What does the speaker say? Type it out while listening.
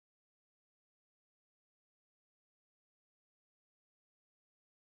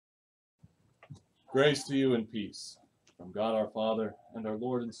Grace to you and peace from God our Father and our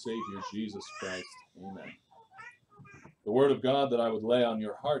Lord and Savior Jesus Christ. Amen. The word of God that I would lay on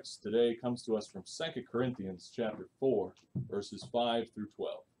your hearts today comes to us from 2 Corinthians chapter 4, verses 5 through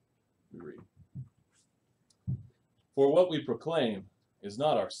 12. We read, For what we proclaim is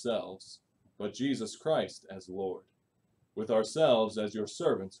not ourselves, but Jesus Christ as Lord, with ourselves as your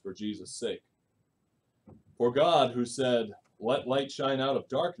servants for Jesus' sake. For God, who said, Let light shine out of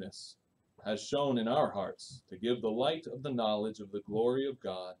darkness, has shone in our hearts to give the light of the knowledge of the glory of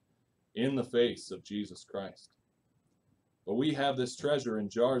God in the face of Jesus Christ. But we have this treasure in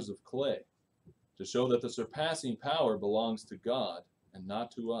jars of clay, to show that the surpassing power belongs to God and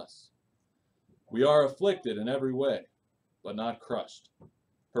not to us. We are afflicted in every way, but not crushed,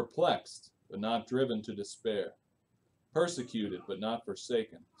 perplexed, but not driven to despair, persecuted, but not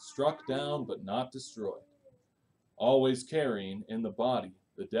forsaken, struck down, but not destroyed, always carrying in the body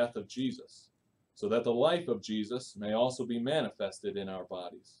the death of Jesus, so that the life of Jesus may also be manifested in our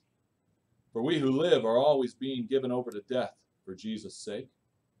bodies. For we who live are always being given over to death for Jesus' sake,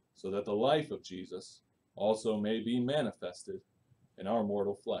 so that the life of Jesus also may be manifested in our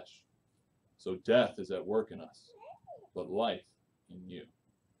mortal flesh. So death is at work in us, but life in you.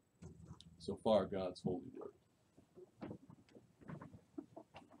 So far, God's holy word.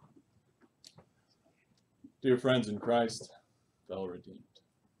 Dear friends in Christ, fellow redeemed,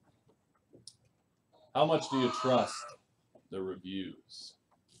 how much do you trust the reviews?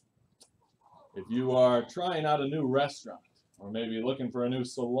 If you are trying out a new restaurant, or maybe looking for a new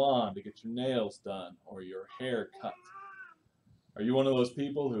salon to get your nails done or your hair cut, are you one of those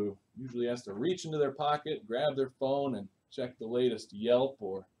people who usually has to reach into their pocket, grab their phone, and check the latest Yelp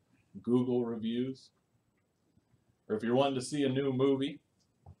or Google reviews? Or if you're wanting to see a new movie,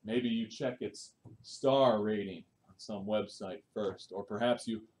 maybe you check its star rating on some website first, or perhaps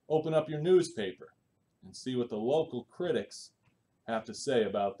you open up your newspaper and see what the local critics have to say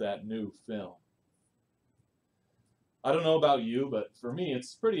about that new film. I don't know about you, but for me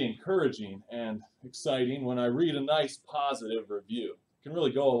it's pretty encouraging and exciting when I read a nice positive review. It can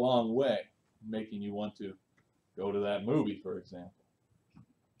really go a long way, making you want to go to that movie, for example.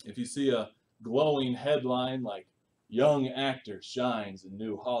 If you see a glowing headline like Young Actor Shines in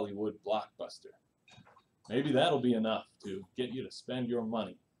New Hollywood Blockbuster, maybe that'll be enough to get you to spend your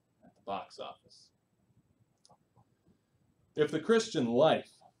money at the box office. If the Christian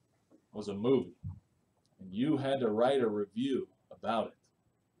life was a movie, and you had to write a review about it,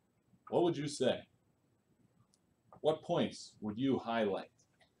 what would you say? What points would you highlight?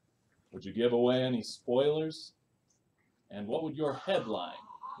 Would you give away any spoilers? And what would your headline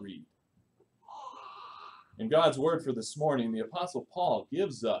read? In God's word for this morning, the Apostle Paul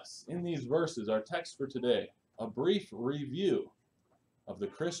gives us, in these verses, our text for today, a brief review of the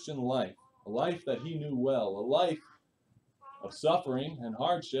Christian life, a life that he knew well, a life of suffering and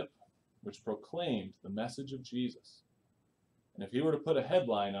hardship, which proclaimed the message of Jesus. And if he were to put a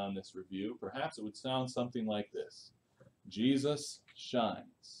headline on this review, perhaps it would sound something like this: Jesus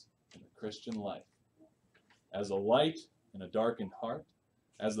shines in the Christian life, as a light in a darkened heart,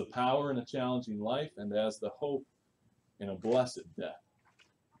 as the power in a challenging life, and as the hope in a blessed death.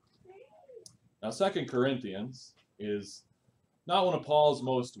 Now, 2 Corinthians is not one of Paul's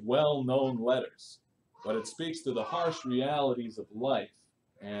most well-known letters, but it speaks to the harsh realities of life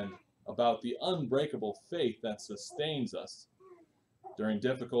and about the unbreakable faith that sustains us during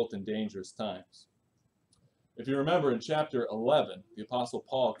difficult and dangerous times. If you remember in chapter 11, the Apostle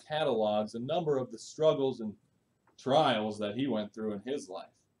Paul catalogs a number of the struggles and trials that he went through in his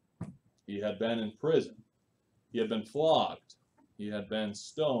life. He had been in prison. He had been flogged. He had been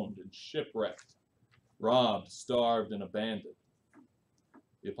stoned and shipwrecked, robbed, starved, and abandoned.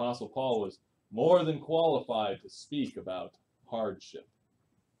 The Apostle Paul was more than qualified to speak about hardship.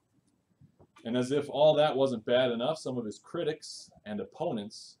 And as if all that wasn't bad enough, some of his critics and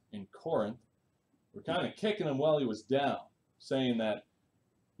opponents in Corinth were kind of kicking him while he was down, saying that,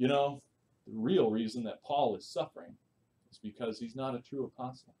 the real reason that Paul is suffering is because he's not a true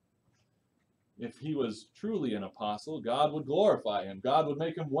apostle. If he was truly an apostle, God would glorify him. God would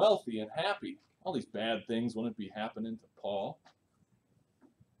make him wealthy and happy. All these bad things wouldn't be happening to Paul.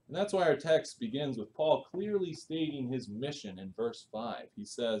 And that's why our text begins with Paul clearly stating his mission in verse 5. He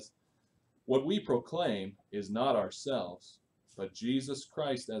says, What we proclaim is not ourselves, but Jesus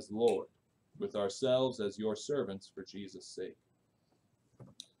Christ as Lord, with ourselves as your servants for Jesus' sake.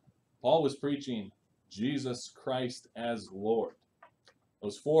 Paul was preaching Jesus Christ as Lord.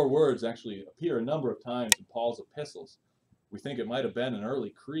 Those four words actually appear a number of times in Paul's epistles. We think it might have been an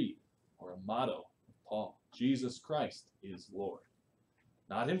early creed or a motto of Paul. Jesus Christ is Lord.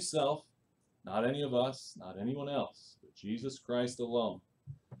 Not himself, Not any of us, not anyone else, but Jesus Christ alone.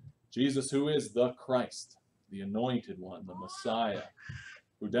 Jesus, who is the Christ, the anointed one, the Messiah,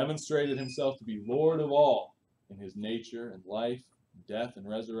 who demonstrated himself to be Lord of all in his nature and life, death and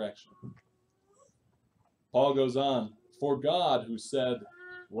resurrection. Paul goes on, for God, who said,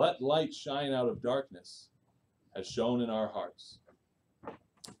 let light shine out of darkness, has shone in our hearts.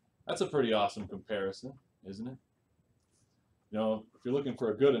 That's a pretty awesome comparison, isn't it? You know, if you're looking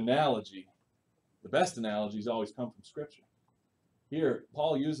for a good analogy, the best analogies always come from Scripture. Here,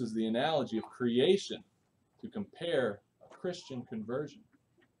 Paul uses the analogy of creation to compare a Christian conversion.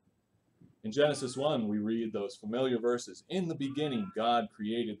 In Genesis 1, we read those familiar verses, in the beginning God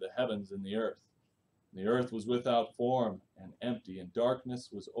created the heavens and the earth. The earth was without form and empty, and darkness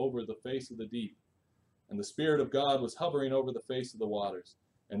was over the face of the deep. And the Spirit of God was hovering over the face of the waters.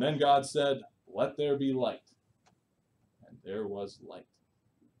 And then God said, let there be light. And there was light.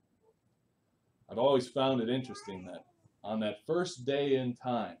 I've always found it interesting that on that first day in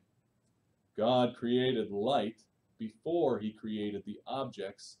time, God created light before he created the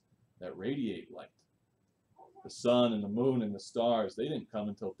objects that radiate light. The sun and the moon and the stars, they didn't come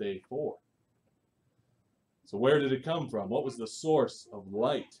until day 4. So where did it come from? What was the source of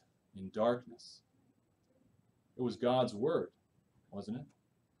light in darkness? It was God's word, wasn't it?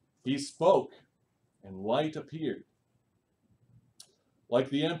 He spoke, and light appeared. Like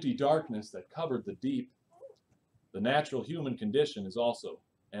the empty darkness that covered the deep, the natural human condition is also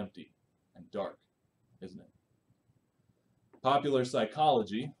empty and dark, isn't it? Popular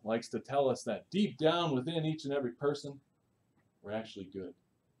psychology likes to tell us that deep down within each and every person, we're actually good.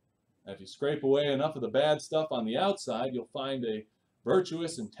 And if you scrape away enough of the bad stuff on the outside, you'll find a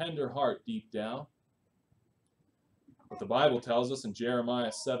virtuous and tender heart deep down. But the Bible tells us in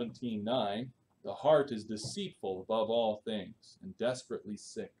Jeremiah 17:9, the heart is deceitful above all things and desperately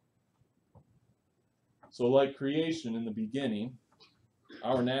sick. So like creation in the beginning,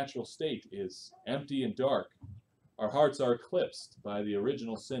 our natural state is empty and dark. Our hearts are eclipsed by the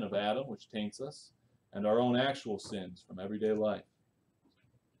original sin of Adam, which taints us, and our own actual sins from everyday life.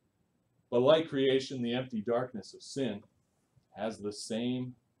 But like creation, the empty darkness of sin has the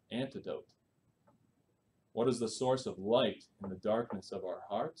same antidote. What is the source of light in the darkness of our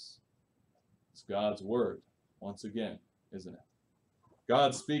hearts? It's God's word, once again, isn't it?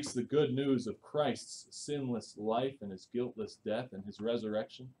 God speaks the good news of Christ's sinless life and his guiltless death and his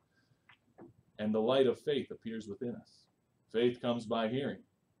resurrection, and the light of faith appears within us. Faith comes by hearing,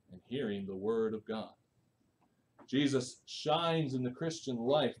 and hearing the word of God. Jesus shines in the Christian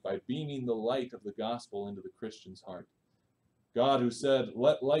life by beaming the light of the gospel into the Christian's heart. God, who said,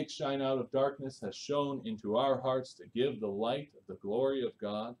 let light shine out of darkness, has shone into our hearts to give the light of the glory of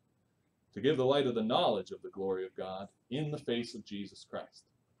God, to give the light of the knowledge of the glory of God in the face of Jesus Christ.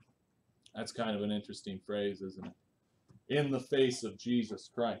 That's kind of an interesting phrase, isn't it? In the face of Jesus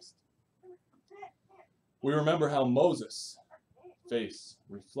Christ. We remember how Moses' face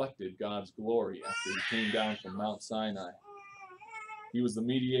reflected God's glory after he came down from Mount Sinai. He was the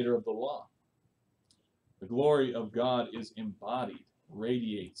mediator of the law. The glory of God is embodied,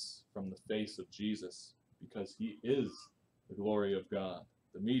 radiates from the face of Jesus because he is the glory of God,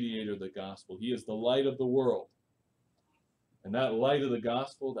 the mediator of the gospel. He is the light of the world. And that light of the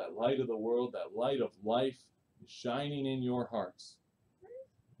gospel, that light of the world, that light of life is shining in your hearts.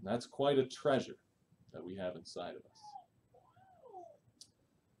 And that's quite a treasure that we have inside of us.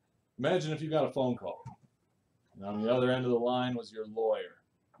 Imagine if you got a phone call, and on the other end of the line was your lawyer,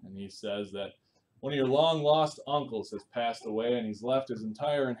 and he says that one of your long-lost uncles has passed away, and he's left his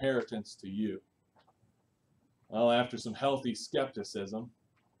entire inheritance to you. Well, after some healthy skepticism,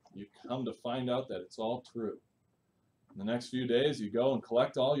 you come to find out that it's all true. In the next few days, you go and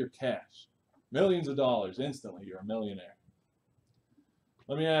collect all your cash. Millions of dollars. Instantly, you're a millionaire.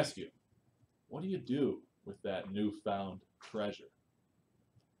 Let me ask you, what do you do with that newfound treasure?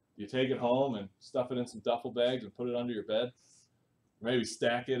 Do you take it home and stuff it in some duffel bags and put it under your bed? Or maybe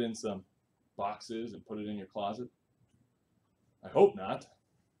stack it in some boxes and put it in your closet? I hope not.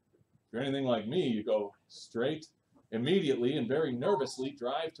 If you're anything like me, you go straight, immediately, and very nervously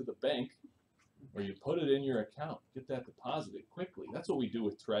drive to the bank where you put it in your account. Get that deposited quickly. That's what we do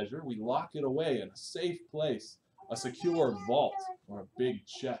with treasure. We lock it away in a safe place, a secure vault, or a big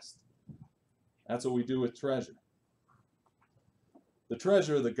chest. That's what we do with treasure. The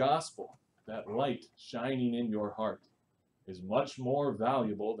treasure of the gospel, that light shining in your heart, is much more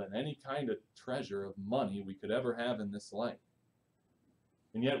valuable than any kind of treasure of money we could ever have in this life.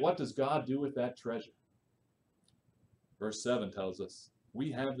 And yet, what does God do with that treasure? Verse 7 tells us,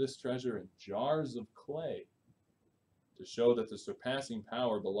 we have this treasure in jars of clay to show that the surpassing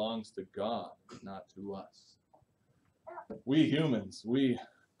power belongs to God, not to us. We humans, we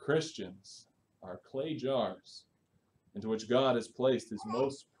Christians, are clay jars into which God has placed his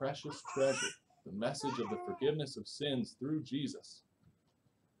most precious treasure, the message of the forgiveness of sins through Jesus.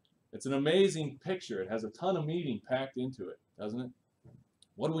 It's an amazing picture. It has a ton of meaning packed into it, doesn't it?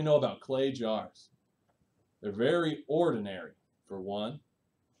 What do we know about clay jars? They're very ordinary, for one.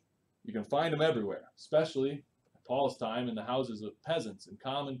 You can find them everywhere, especially at Paul's time in the houses of peasants and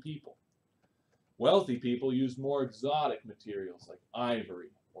common people. Wealthy people used more exotic materials like ivory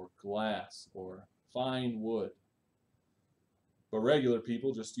or glass or fine wood. But regular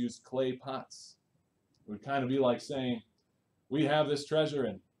people just used clay pots. It would kind of be like saying, we have this treasure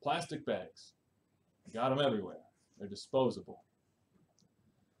in plastic bags. We got them everywhere. They're disposable.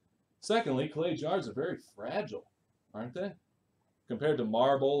 Secondly, clay jars are very fragile, aren't they? Compared to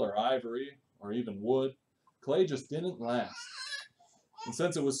marble or ivory or even wood, clay just didn't last. And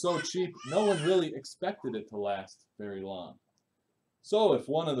since it was so cheap, no one really expected it to last very long. So if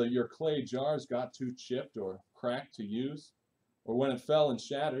one of your clay jars got too chipped or cracked to use, or when it fell and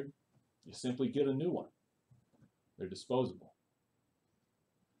shattered, you simply get a new one. They're disposable.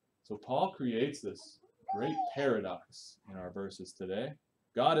 So Paul creates this great paradox in our verses today.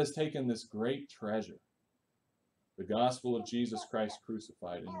 God has taken this great treasure, the gospel of Jesus Christ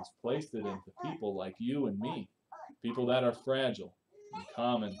crucified, and has placed it into people like you and me, people that are fragile and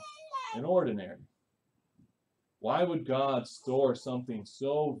common and ordinary. Why would God store something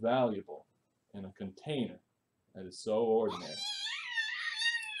so valuable in a container that is so ordinary?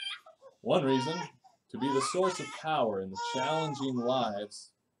 One reason, to be the source of power in the challenging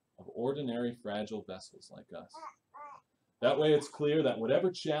lives of ordinary fragile vessels like us. That way it's clear that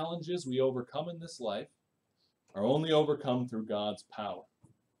whatever challenges we overcome in this life are only overcome through God's power.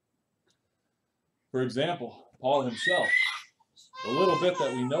 For example, Paul himself. The little bit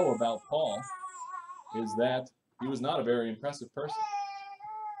that we know about Paul is that he was not a very impressive person.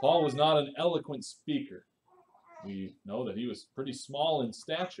 Paul was not an eloquent speaker. We know that he was pretty small in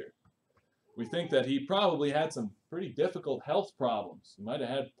stature. We think that he probably had some pretty difficult health problems. He might have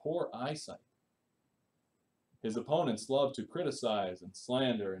had poor eyesight. His opponents loved to criticize and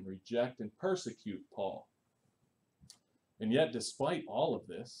slander and reject and persecute Paul. And yet, despite all of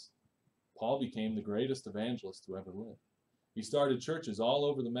this, Paul became the greatest evangelist to ever live. He started churches all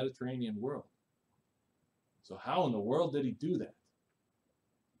over the Mediterranean world. So how in the world did he do that?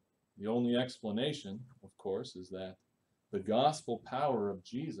 The only explanation, of course, is that the gospel power of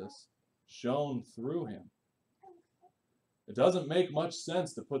Jesus shone through him. It doesn't make much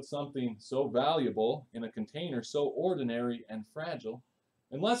sense to put something so valuable in a container so ordinary and fragile,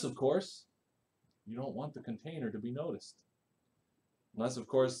 unless, of course, you don't want the container to be noticed. Unless, of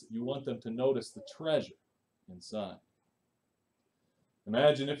course, you want them to notice the treasure inside.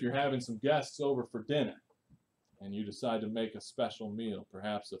 Imagine if you're having some guests over for dinner and you decide to make a special meal,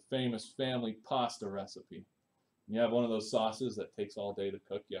 perhaps a famous family pasta recipe. You have one of those sauces that takes all day to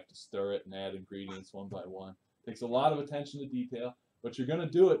cook. You have to stir it and add ingredients one by one. It takes a lot of attention to detail, but you're going to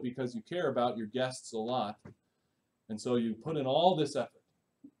do it because you care about your guests a lot. And so you put in all this effort.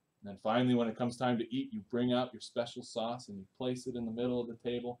 And then finally, when it comes time to eat, you bring out your special sauce and you place it in the middle of the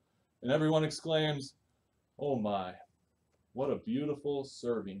table. And everyone exclaims, "Oh my, what a beautiful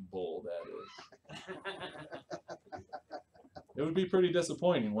serving bowl that is." It would be pretty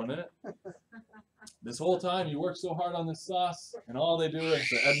disappointing, wouldn't it? This whole time you work so hard on this sauce, and all they do is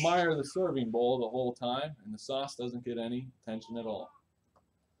to admire the serving bowl the whole time, and the sauce doesn't get any attention at all.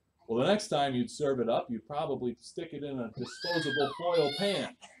 Well, the next time you'd serve it up, you'd probably stick it in a disposable foil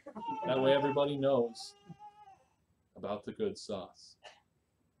pan. That way everybody knows about the good sauce.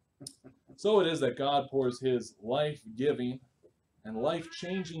 So it is that God pours his life-giving and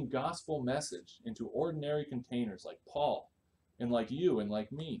life-changing gospel message into ordinary containers like Paul, and like you, and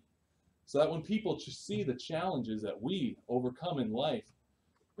like me. So that when people see the challenges that we overcome in life,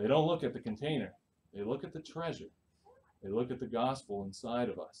 they don't look at the container. They look at the treasure. They look at the gospel inside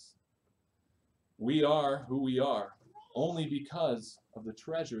of us. We are who we are only because of the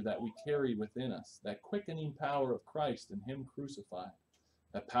treasure that we carry within us, that quickening power of Christ and him crucified,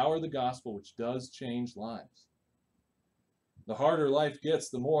 that power of the gospel which does change lives. The harder life gets,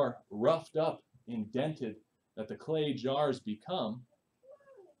 the more roughed up, indented that the clay jars become,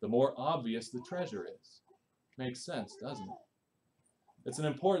 the more obvious the treasure is. Makes sense, doesn't it? It's an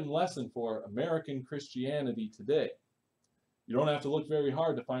important lesson for American Christianity today. You don't have to look very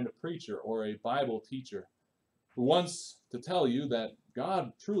hard to find a preacher or a Bible teacher who wants to tell you that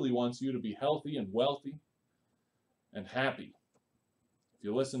God truly wants you to be healthy and wealthy and happy. If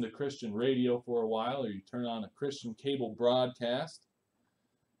you listen to Christian radio for a while, or you turn on a Christian cable broadcast,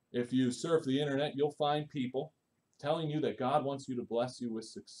 if you surf the internet, you'll find people telling you that God wants you to bless you with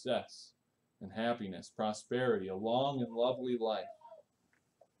success and happiness, prosperity, a long and lovely life.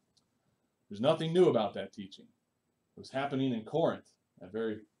 There's nothing new about that teaching. It was happening in Corinth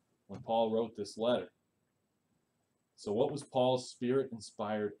when Paul wrote this letter. So what was Paul's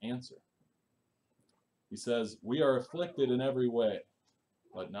Spirit-inspired answer? He says, we are afflicted in every way,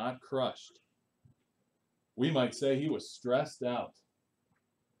 but not crushed. We might say he was stressed out.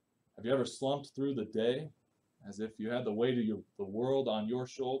 Have you ever slumped through the day as if you had the weight of the world on your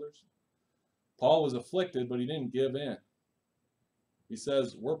shoulders? Paul was afflicted, but he didn't give in. He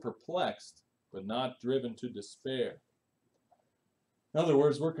says, we're perplexed, but not driven to despair. In other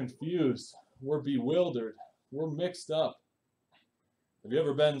words, we're confused, we're bewildered, we're mixed up. Have you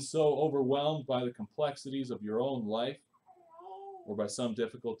ever been so overwhelmed by the complexities of your own life, or by some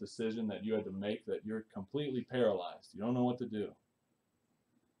difficult decision that you had to make, that you're completely paralyzed? You don't know what to do.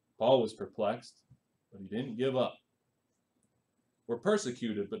 Paul was perplexed, but he didn't give up. We're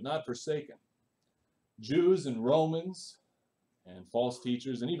persecuted, but not forsaken. Jews and Romans and false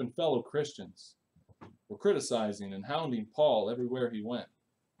teachers and even fellow Christians were criticizing and hounding Paul everywhere he went.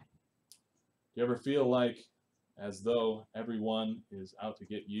 Do you ever feel like as though everyone is out to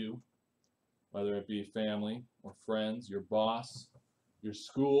get you, whether it be family or friends, your boss, your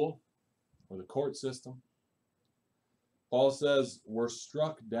school, or the court system? Paul says we're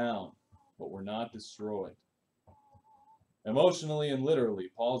struck down, but we're not destroyed. Emotionally and literally,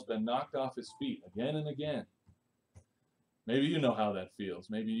 Paul's been knocked off his feet again and again. Maybe you know how that feels.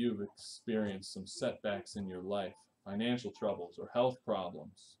 Maybe you've experienced some setbacks in your life, financial troubles or health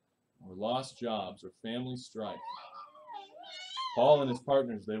problems, or lost jobs or family strife. Paul and his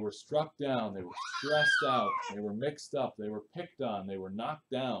partners, they were struck down, they were stressed out, they were mixed up, they were picked on, they were knocked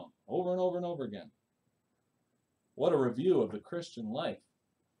down over and over and over again. What a review of the Christian life,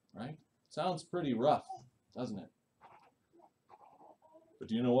 right? Sounds pretty rough, doesn't it? But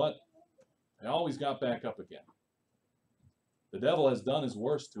do you know what? They always got back up again. The devil has done his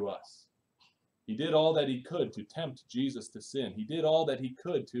worst to us. He did all that he could to tempt Jesus to sin. He did all that he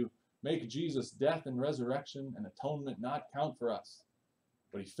could to make Jesus' death and resurrection and atonement not count for us.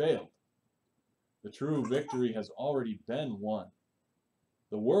 But he failed. The true victory has already been won.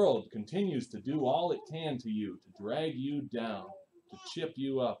 The world continues to do all it can to you, to drag you down, to chip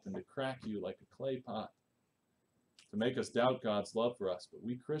you up, and to crack you like a clay pot, to make us doubt God's love for us. But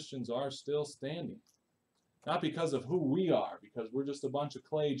we Christians are still standing. Not because of who we are, because we're just a bunch of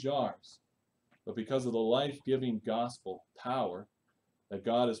clay jars, but because of the life-giving gospel power that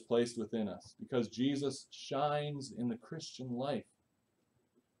God has placed within us. Because Jesus shines in the Christian life.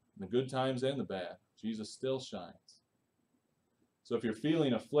 In the good times and the bad, Jesus still shines. So if you're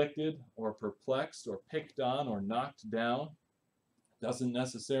feeling afflicted or perplexed or picked on or knocked down, it doesn't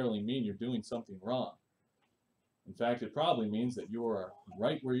necessarily mean you're doing something wrong. In fact, it probably means that you are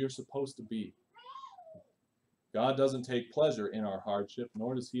right where you're supposed to be. God doesn't take pleasure in our hardship,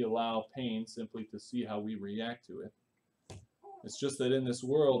 nor does he allow pain simply to see how we react to it. It's just that in this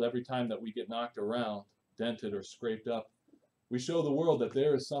world, every time that we get knocked around, dented or scraped up, we show the world that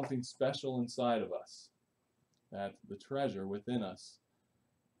there is something special inside of us, that the treasure within us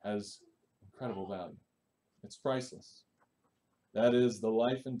has incredible value. It's priceless. That is the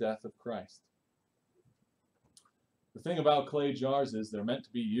life and death of Christ. The thing about clay jars is they're meant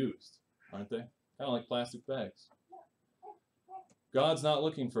to be used, aren't they? Kind of like plastic bags. God's not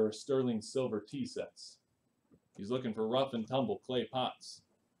looking for sterling silver tea sets. He's looking for rough and tumble clay pots.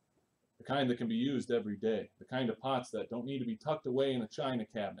 The kind that can be used every day. The kind of pots that don't need to be tucked away in a china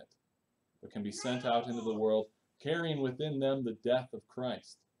cabinet, but can be sent out into the world, carrying within them the death of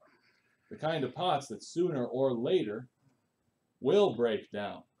Christ. The kind of pots that sooner or later will break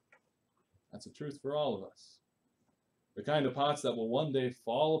down. That's the truth for all of us. The kind of pots that will one day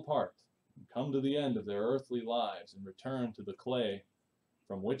fall apart and come to the end of their earthly lives and return to the clay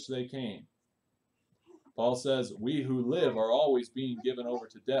from which they came. Paul says, we who live are always being given over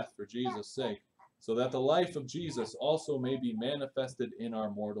to death for Jesus' sake, so that the life of Jesus also may be manifested in our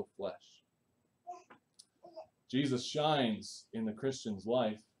mortal flesh. Jesus shines in the Christian's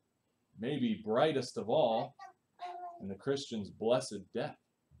life, maybe brightest of all, in the Christian's blessed death.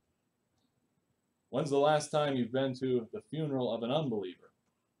 When's the last time you've been to the funeral of an unbeliever?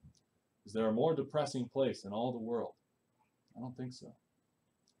 Is there a more depressing place in all the world? I don't think so.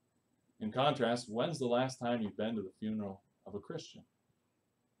 In contrast, when's the last time you've been to the funeral of a Christian?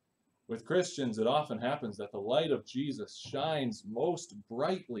 With Christians, it often happens that the light of Jesus shines most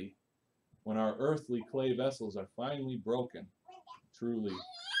brightly when our earthly clay vessels are finally broken, truly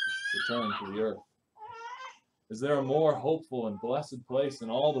return to the earth. Is there a more hopeful and blessed place in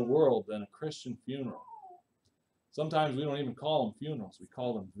all the world than a Christian funeral? Sometimes we don't even call them funerals. We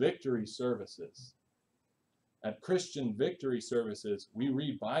call them victory services. At Christian victory services, we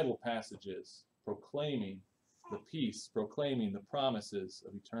read Bible passages proclaiming the peace, proclaiming the promises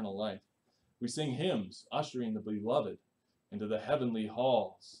of eternal life. We sing hymns ushering the beloved into the heavenly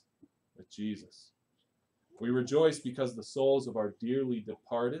halls with Jesus. We rejoice because the souls of our dearly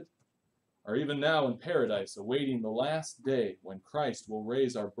departed are even now in paradise, awaiting the last day when Christ will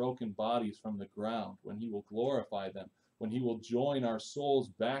raise our broken bodies from the ground, when he will glorify them, when he will join our souls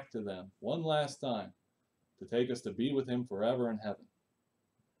back to them one last time to take us to be with him forever in heaven.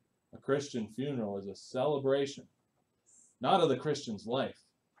 A Christian funeral is a celebration, not of the Christian's life,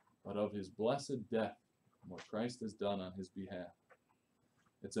 but of his blessed death and what Christ has done on his behalf.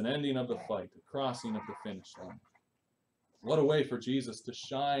 It's an ending of the fight, a crossing of the finish line. What a way for Jesus to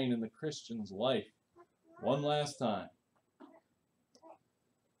shine in the Christian's life one last time.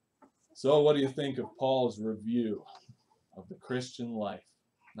 So what do you think of Paul's review of the Christian life?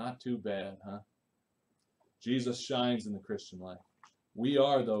 Not too bad, huh? Jesus shines in the Christian life. We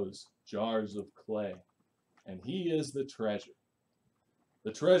are those jars of clay, and he is the treasure.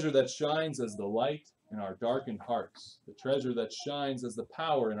 The treasure that shines as the light in our darkened hearts, the treasure that shines as the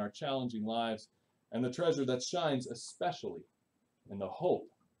power in our challenging lives, and the treasure that shines especially in the hope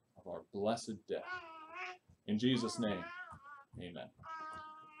of our blessed death. In Jesus' name, amen.